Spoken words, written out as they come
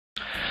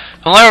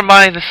Hello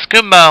everybody, this is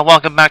Goomba.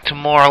 Welcome back to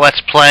more Let's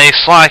Play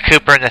Sly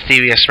Cooper and the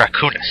Thievius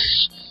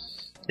Raccoonus.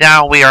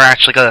 Now we are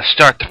actually going to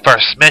start the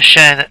first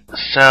mission,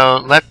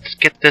 so let's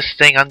get this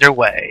thing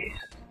underway.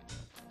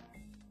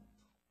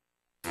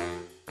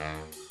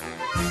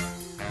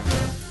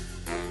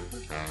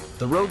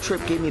 The road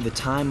trip gave me the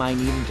time I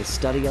needed to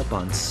study up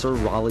on Sir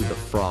Raleigh the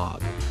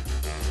Frog.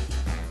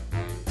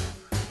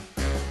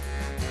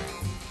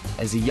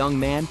 As a young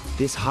man,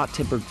 this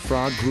hot-tempered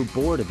frog grew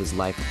bored of his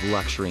life of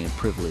luxury and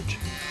privilege.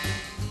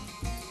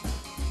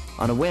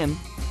 On a whim,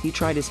 he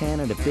tried his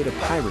hand at a bit of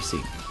piracy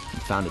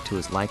and found it to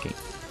his liking.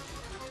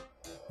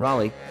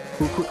 Raleigh,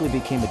 who quickly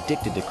became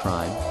addicted to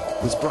crime,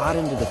 was brought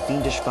into the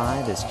Fiendish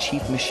Five as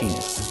chief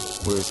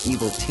machinist, where his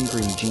evil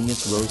tinkering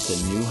genius rose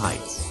to new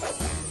heights.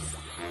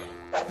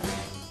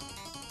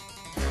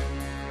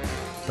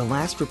 The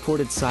last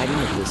reported sighting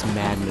of this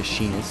mad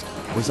machinist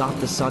was off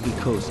the soggy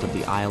coast of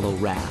the Isle o'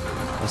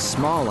 Wrath, a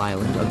small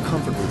island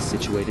uncomfortably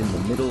situated in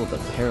the middle of the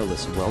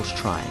perilous Welsh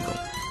Triangle.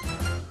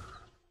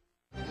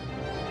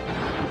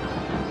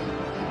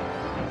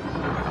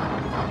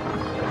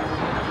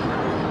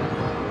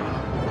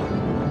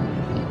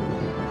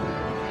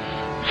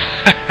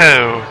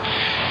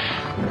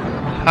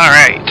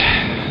 Alright.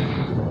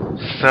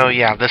 So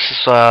yeah, this is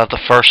the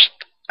first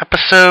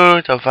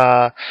episode of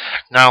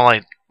not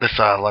only this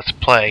Let's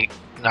Play,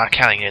 not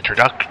counting the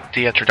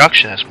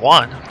introduction as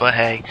one, but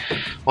hey,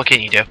 what can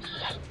you do?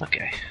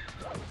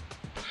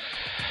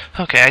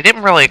 Okay, I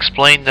didn't really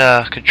explain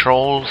the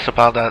controls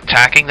about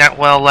attacking that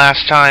well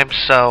last time,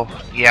 so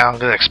yeah, I'm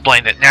going to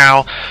explain it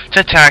now. To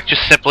attack,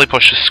 just simply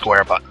push the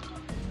square button.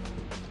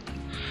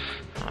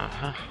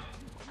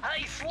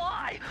 Hey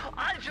Sly,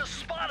 I just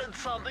spotted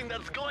something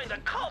that's going to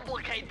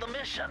complicate the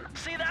mission.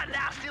 See that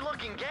nasty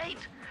looking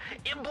gate?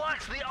 It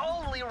blocks the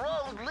only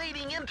road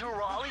leading into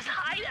Raleigh's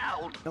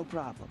hideout. No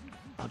problem.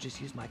 I'll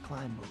just use my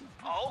climb move.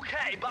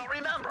 Okay, but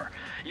remember,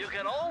 you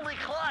can only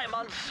climb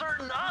on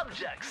certain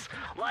objects,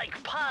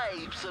 like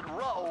pipes and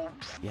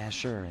ropes. Yeah,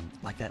 sure, and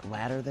like that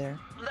ladder there?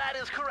 That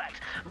is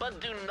correct, but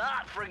do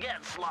not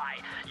forget, Sly.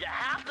 You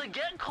have to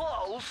get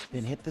close.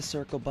 Then hit the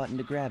circle button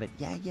to grab it.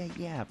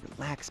 Yeah.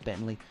 Relax,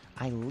 Bentley.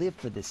 I live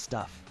for this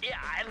stuff. Yeah,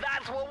 and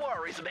that's what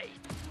worries me.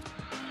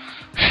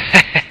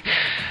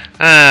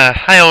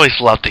 I always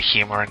loved the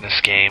humor in this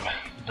game.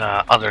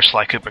 Other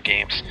Sly Cooper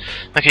games.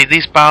 Okay,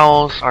 these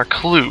bowels are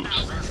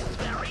clues. This is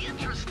very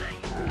interesting.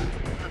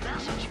 The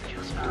message you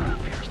just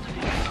found appears to be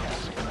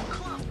a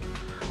clue.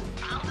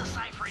 I'll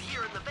decipher it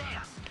here in the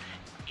van.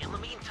 In the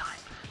meantime,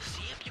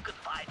 see if you can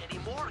find any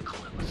more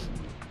clues.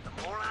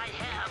 The more I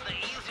have, the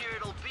easier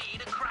it'll be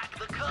to crack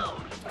the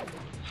code.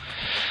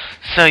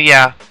 So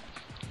yeah,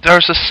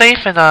 there's a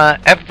safe in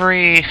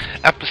every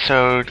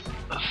episode,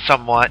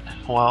 somewhat.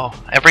 Well,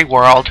 every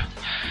world.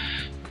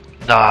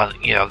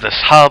 You know, this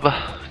hub,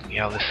 you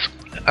know, this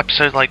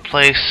episode-like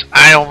place.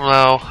 I don't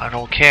know. I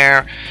don't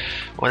care.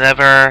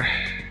 Whatever.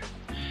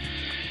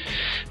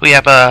 We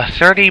have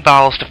 30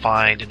 bottles to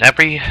find in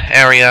every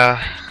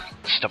area.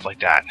 Stuff like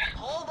that.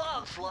 Hold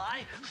on,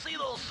 Sly. See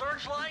those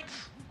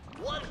searchlights?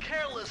 One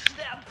careless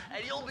step,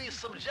 and you'll be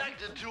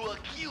subjected to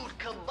acute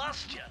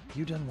combustion.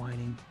 You done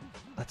whining?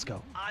 Let's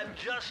go. I'm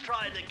just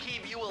trying to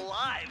keep you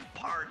alive,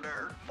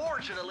 partner.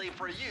 Fortunately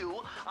for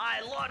you,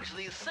 I launched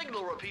these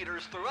signal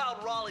repeaters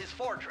throughout Raleigh's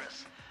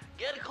fortress.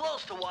 Get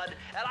close to one,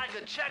 and I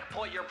can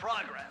checkpoint your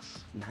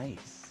progress.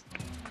 Nice.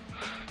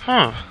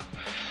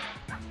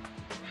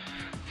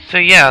 So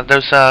yeah,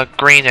 those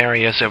green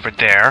areas over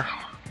there,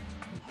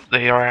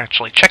 they are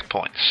actually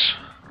checkpoints.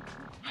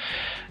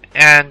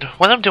 And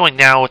what I'm doing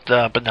now with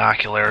the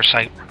binoculars,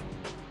 I,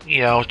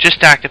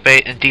 just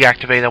activate and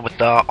deactivate them with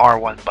the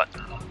R1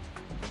 button.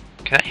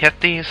 Can I hit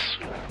these?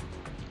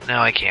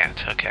 No, I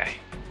can't. Okay.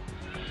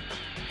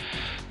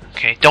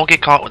 Okay, don't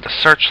get caught with the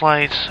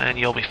searchlights, and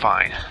you'll be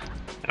fine.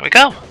 There we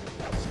go.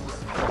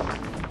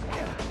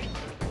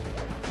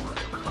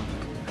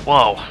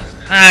 Whoa.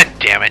 Ah,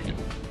 damn it.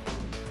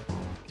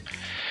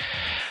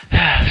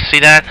 See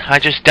that? I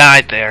just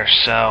died there,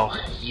 so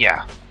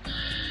yeah.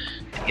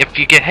 If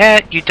you get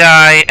hit, you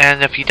die,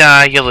 and if you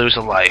die, you lose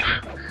a life.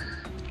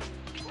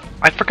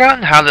 I've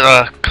forgotten how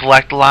to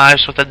collect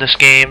lives within this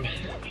game.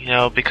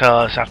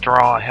 Because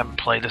after all, I haven't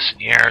played this in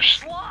years.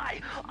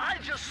 Sly, I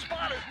just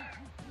spotted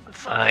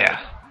Oh, yeah.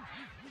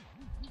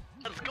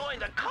 It's going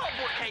to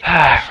complicate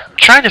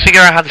Trying to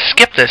figure out how to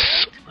skip this.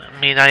 I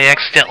mean, I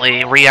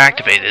accidentally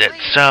reactivated it,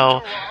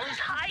 so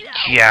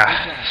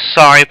yeah.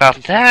 Sorry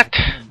about that.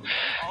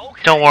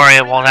 Don't worry,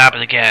 it won't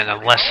happen again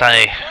unless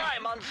I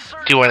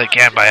do it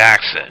again by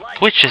accident,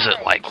 which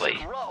isn't likely.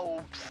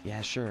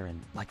 Yeah, sure,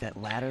 and like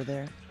that ladder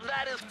there?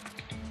 That is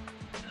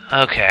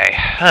Okay,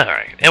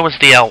 alright. It was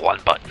the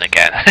L1 button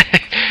again.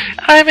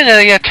 I'm an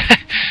idiot.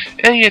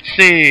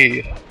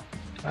 Idiocy.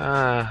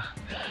 Duh.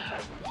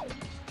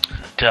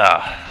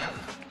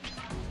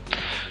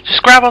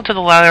 Just grab onto the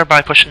ladder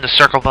by pushing the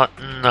circle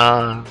button,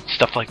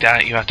 stuff like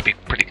that. You have to be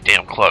pretty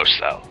damn close,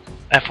 though.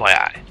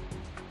 FYI.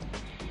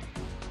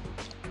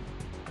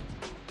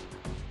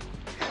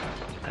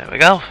 There we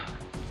go.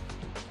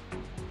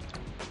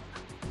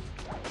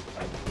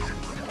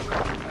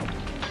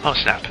 Oh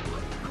snap.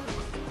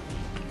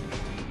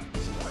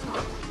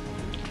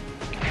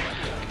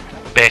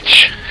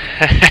 Bitch.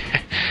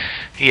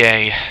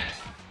 Yay.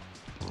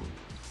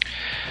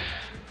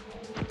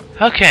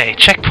 Okay,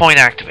 checkpoint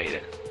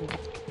activated.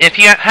 If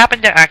you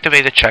happen to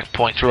activate a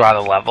checkpoint throughout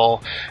a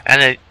level,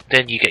 and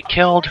then you get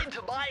killed...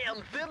 According to my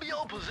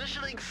amphibio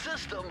positioning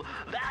system,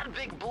 that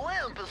big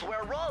blimp is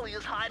where Raleigh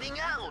is hiding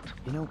out.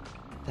 You know,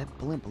 that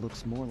blimp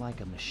looks more like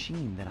a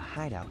machine than a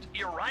hideout.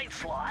 You're right,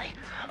 Sly.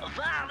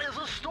 That is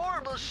a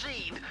storm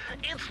machine.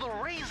 It's the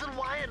reason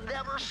why it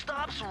never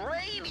stops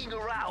raining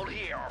around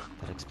here.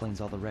 That explains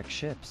all the wrecked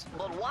ships.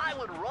 But why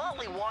would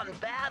Raleigh want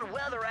bad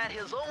weather at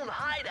his own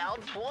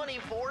hideout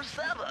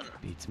 24/7?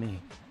 Beats me.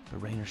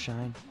 But rain or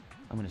shine,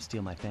 I'm gonna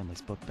steal my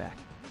family's book back.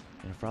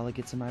 And if Raleigh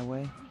gets in my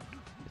way,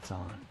 it's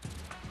on.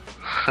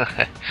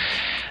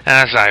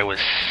 As I was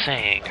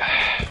saying...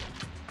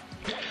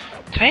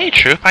 To tell you the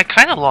truth, I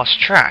kind of lost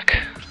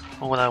track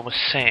of what I was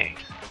saying.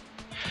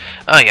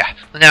 Oh yeah,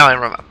 now I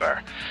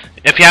remember.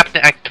 If you happen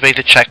to activate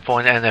the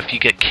checkpoint and if you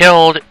get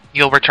killed,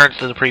 you'll return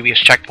to the previous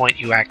checkpoint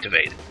you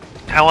activated.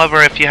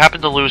 However, if you happen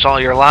to lose all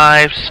your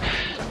lives,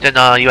 then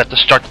you have to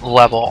start the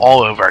level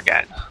all over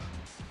again.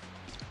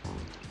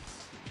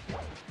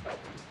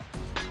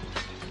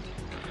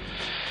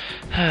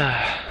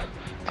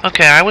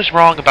 Okay, I was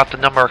wrong about the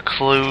number of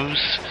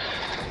clues.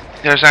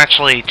 There's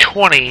actually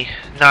 20,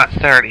 not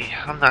 30.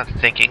 I'm not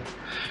thinking.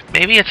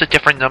 Maybe it's a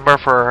different number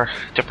for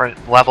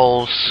different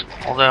levels,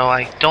 although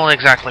I don't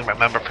exactly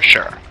remember for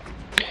sure.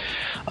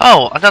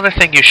 Oh, another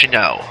thing you should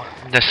know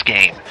in this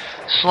game.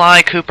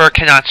 Sly Cooper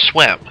cannot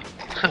swim,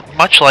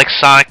 much like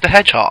Sonic the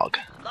Hedgehog.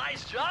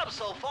 Nice job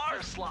so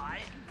far,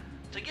 Sly.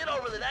 To get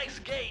over the next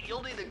gate,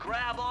 you'll need to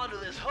grab onto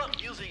this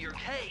hook using your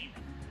cane.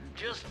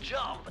 Just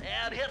jump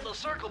and hit the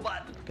circle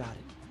button. Got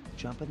it.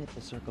 Jump and hit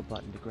the circle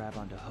button to grab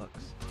onto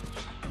hooks.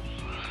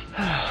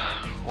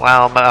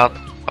 Well,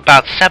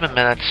 about 7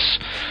 minutes.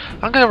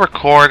 I'm gonna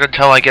record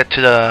until I get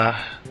to the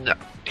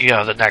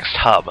next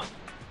hub.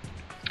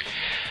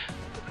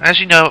 As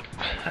you know,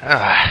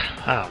 I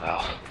don't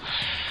know.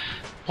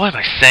 What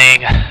am I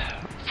saying?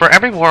 For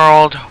every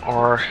world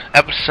or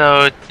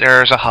episode,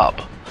 there's a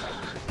hub.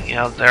 You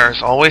know,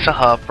 there's always a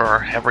hub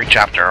for every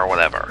chapter or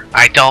whatever.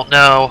 I don't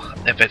know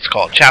if it's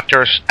called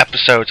chapters,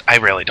 episodes. I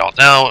really don't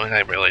know, and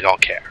I really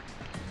don't care.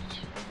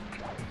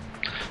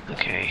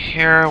 Okay,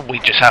 here we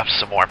just have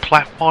some more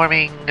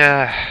platforming.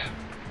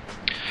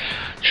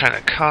 Trying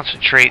to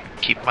concentrate,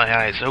 keep my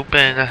eyes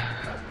open.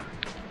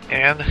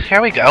 And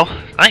here we go.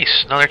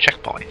 Nice, another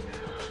checkpoint.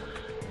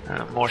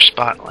 More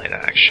spotlight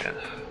action.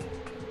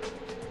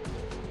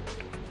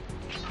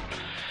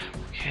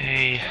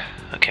 Okay,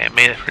 I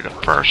made it for the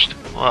first.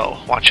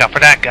 Whoa, watch out for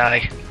that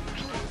guy.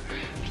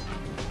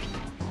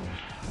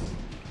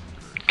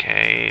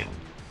 Okay.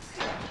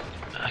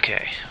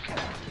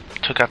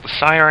 Took out the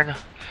siren.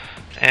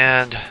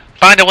 And,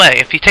 by the way,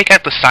 if you take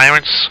out the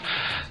sirens,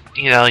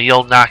 you know,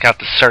 you'll knock out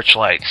the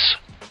searchlights.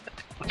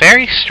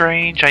 Very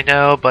strange, I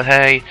know, but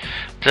hey,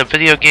 it's a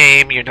video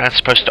game, you're not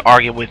supposed to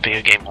argue with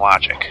video game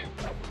logic.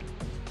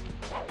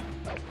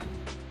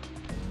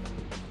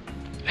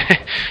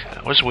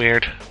 That was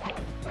weird.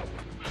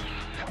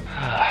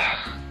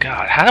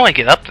 God, how do I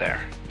get up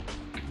there?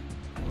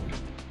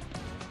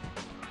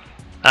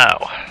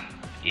 Oh,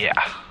 yeah.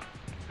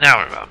 Now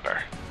I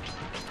remember.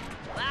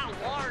 That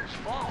large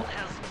vault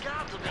has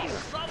got to be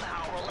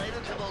somehow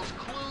related to those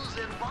clues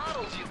in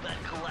bottles you've been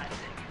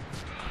collecting.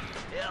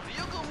 If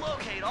you can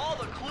locate all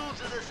the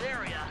clues in this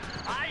area,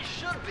 I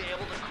should be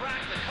able to crack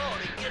the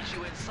code and get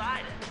you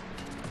inside it.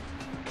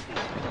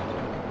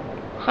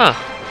 Huh.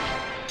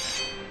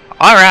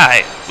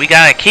 Alright, we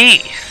got a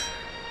key.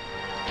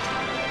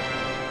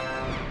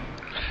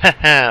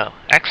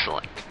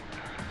 Excellent.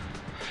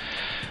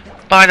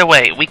 By the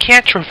way, we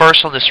can't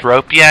traverse on this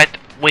rope yet.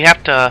 We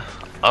have to...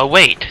 Oh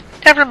wait,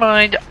 never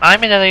mind.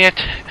 I'm an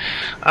idiot.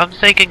 I'm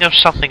thinking of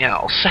something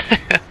else.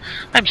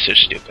 I'm so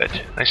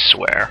stupid, I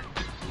swear.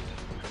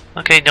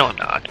 Okay, no I'm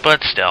not,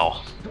 but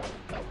still.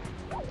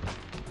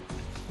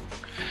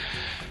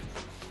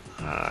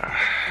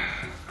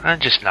 I'm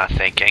just not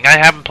thinking. I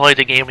haven't played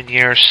the game in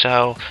years,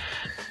 so...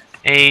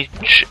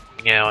 Age,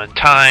 you know, and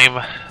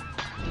time...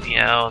 You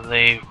know,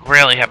 they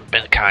really haven't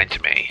been kind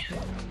to me.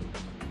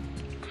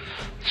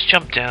 Let's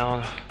jump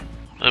down.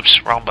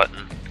 Oops, wrong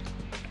button.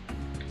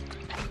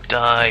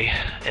 Die,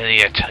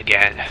 idiot,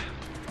 again.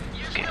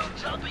 You're still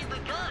jumping the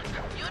gun.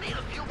 You need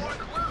a few more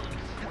clues.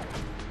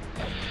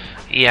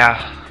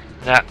 Yeah,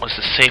 that was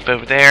the safe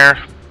over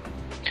there.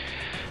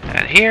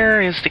 And here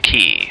is the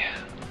key.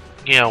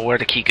 You know, where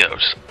the key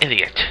goes.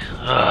 Idiot.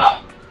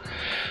 Ugh.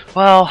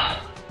 Well,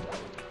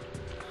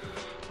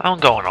 I'm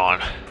going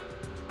on.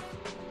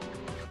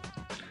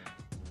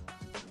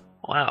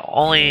 Wow,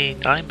 only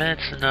 9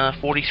 minutes and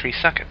 43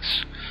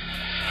 seconds.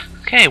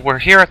 Okay, we're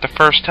here at the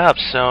first hub,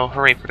 so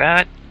hurry for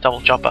that. Double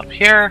jump up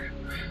here,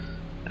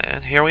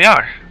 and here we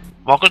are.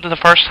 Welcome to the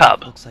first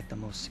hub. Looks like the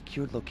most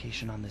secured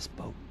location on this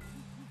boat.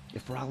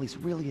 If Raleigh's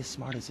really as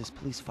smart as his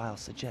police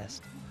files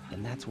suggest,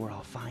 and that's where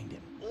I'll find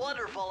him.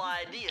 Wonderful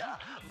idea,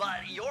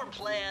 but your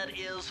plan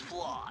is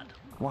flawed.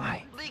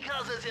 Why?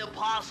 Because it's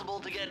impossible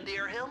to get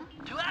near him.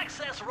 To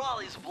access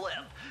Raleigh's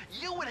blimp,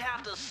 you would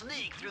have to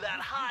sneak through that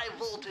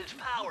high-voltage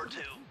power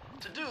tube.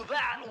 To do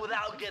that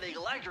without getting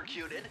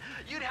electrocuted,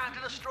 you'd have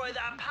to destroy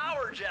that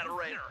power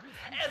generator.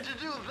 And to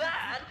do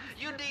that,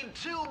 you'd need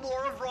 2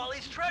 more of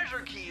Raleigh's treasure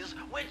keys,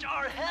 which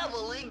are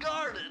heavily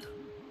guarded.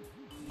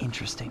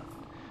 Interesting.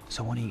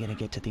 So when are you gonna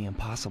get to the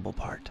impossible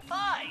part?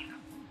 Fine.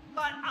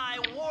 But I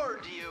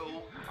warned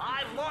you.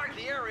 I've marked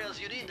the areas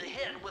you need to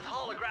hit with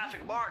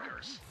holographic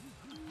markers.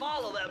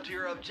 Follow them to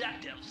your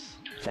objectives.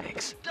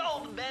 Thanks.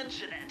 Don't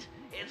mention it.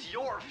 It's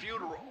your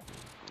funeral.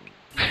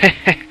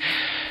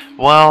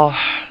 Well,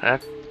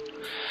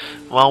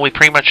 we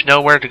pretty much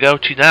know where to go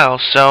to now,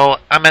 so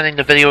I'm ending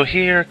the video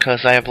here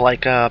because I have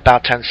like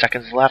about 10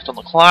 seconds left on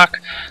the clock.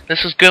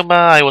 This is Goomba.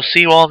 I will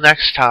see you all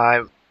next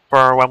time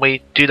for when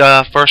we do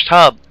the first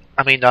hub.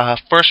 I mean, the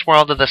first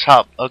world of this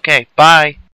hub. Okay, bye.